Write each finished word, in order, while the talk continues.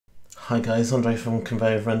Hi guys, Andre from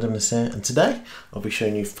Conveyor Randomness here, and today I'll be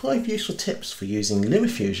showing you 5 useful tips for using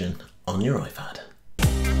Lumafusion on your iPad.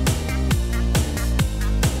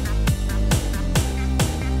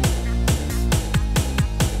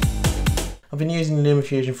 I've been using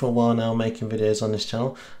Lumafusion for a while now, making videos on this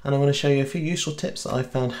channel, and I want to show you a few useful tips that I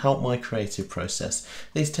found help my creative process.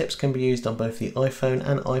 These tips can be used on both the iPhone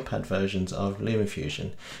and iPad versions of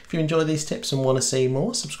Lumafusion. If you enjoy these tips and want to see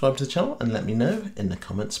more, subscribe to the channel and let me know in the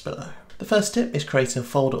comments below. The first tip is creating a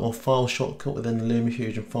folder or file shortcut within the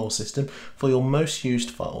Lumafusion file system for your most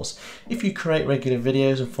used files. If you create regular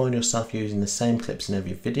videos and find yourself using the same clips in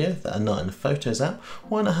every video that are not in the Photos app,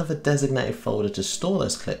 why not have a designated folder to store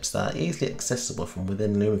those clips that are easily accessible from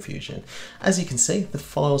within Lumafusion? As you can see, the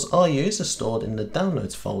files I use are stored in the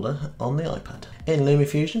Downloads folder on the iPad. In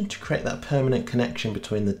Lumafusion, to create that permanent connection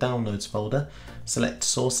between the Downloads folder, select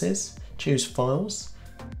Sources, choose Files,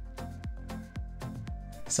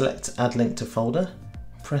 select Add Link to Folder,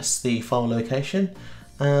 press the file location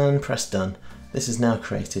and press Done. This has now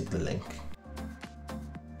created the link.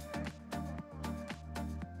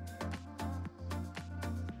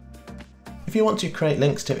 If you want to create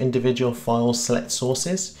links to individual files, select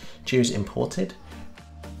Sources, choose Imported,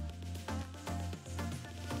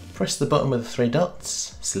 press the button with the 3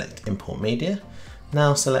 dots, select Import Media.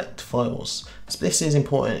 Now select Files. So this is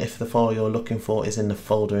important if the file you're looking for is in the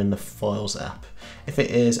folder in the Files app. If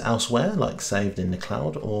it is elsewhere, like saved in the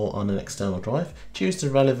cloud or on an external drive, choose the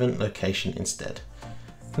relevant location instead.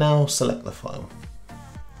 Now select the file.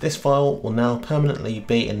 This file will now permanently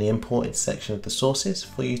be in the imported section of the sources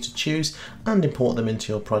for you to choose and import them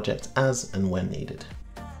into your project as and when needed.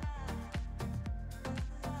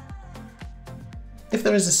 If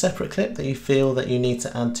there is a separate clip that you feel that you need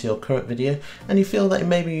to add to your current video and you feel that it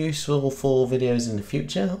may be useful for videos in the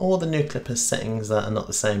future, or the new clip has settings that are not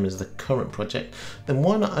the same as the current project, then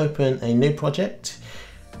why not open a new project,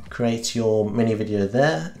 create your mini video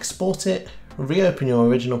there, export it, reopen your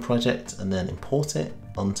original project and then import it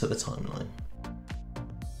onto the timeline.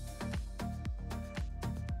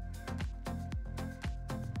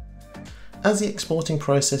 As the exporting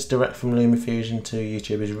process direct from Lumafusion to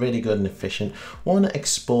YouTube is really good and efficient, why not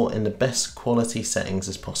export in the best quality settings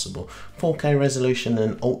as possible? 4K resolution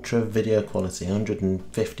and ultra video quality,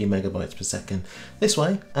 150 megabytes per second. This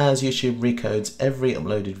way, as YouTube recodes every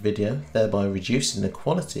uploaded video, thereby reducing the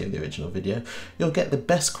quality of the original video, you'll get the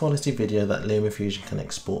best quality video that Lumafusion can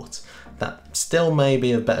export. That still may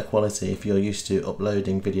be of better quality if you're used to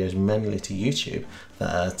uploading videos manually to YouTube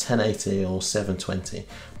that are 1080 or 720.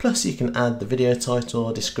 Plus you can add the video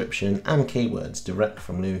title, description and keywords direct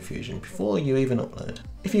from Lumafusion before you even upload.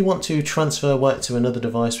 If you want to transfer work to another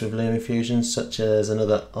device with Lumafusion, such as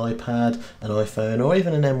another iPad, an iPhone or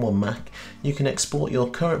even an M1 Mac, you can export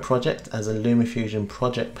your current project as a Lumafusion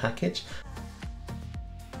project package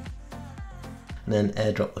and then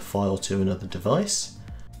airdrop the file to another device.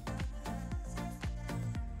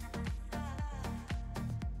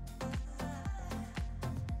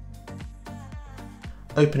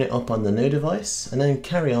 Open it up on the new device and then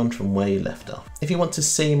carry on from where you left off. If you want to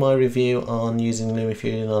see my review on using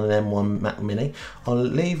Lumafusion on an M1 Mac Mini, I'll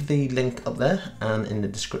leave the link up there and in the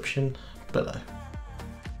description below.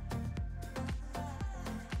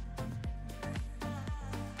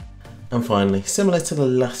 And finally, similar to the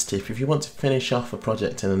last tip, if you want to finish off a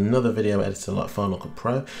project in another video editor like Final Cut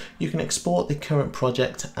Pro, you can export the current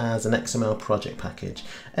project as an XML project package,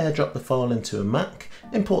 airdrop the file into a Mac,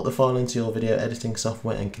 import the file into your video editing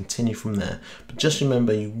software and continue from there. But just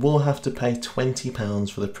remember, you will have to pay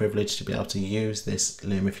 £20 for the privilege to be able to use this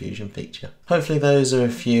Lumafusion feature. Hopefully those are a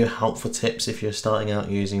few helpful tips if you're starting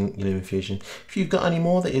out using Lumafusion. If you've got any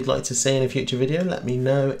more that you'd like to see in a future video, let me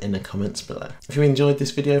know in the comments below. If you enjoyed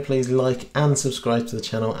this video, please like and subscribe to the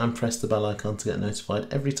channel and press the bell icon to get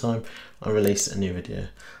notified every time I release a new video.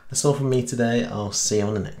 That's all from me today. I'll see you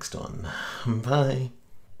on the next one. Bye.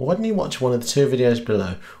 Why don't you watch one of the 2 videos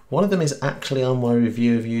below? One of them is actually on my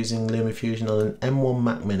review of using Lumafusion on an M1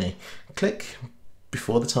 Mac Mini. Click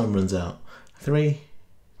before the time runs out. 3,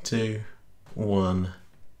 2, 1.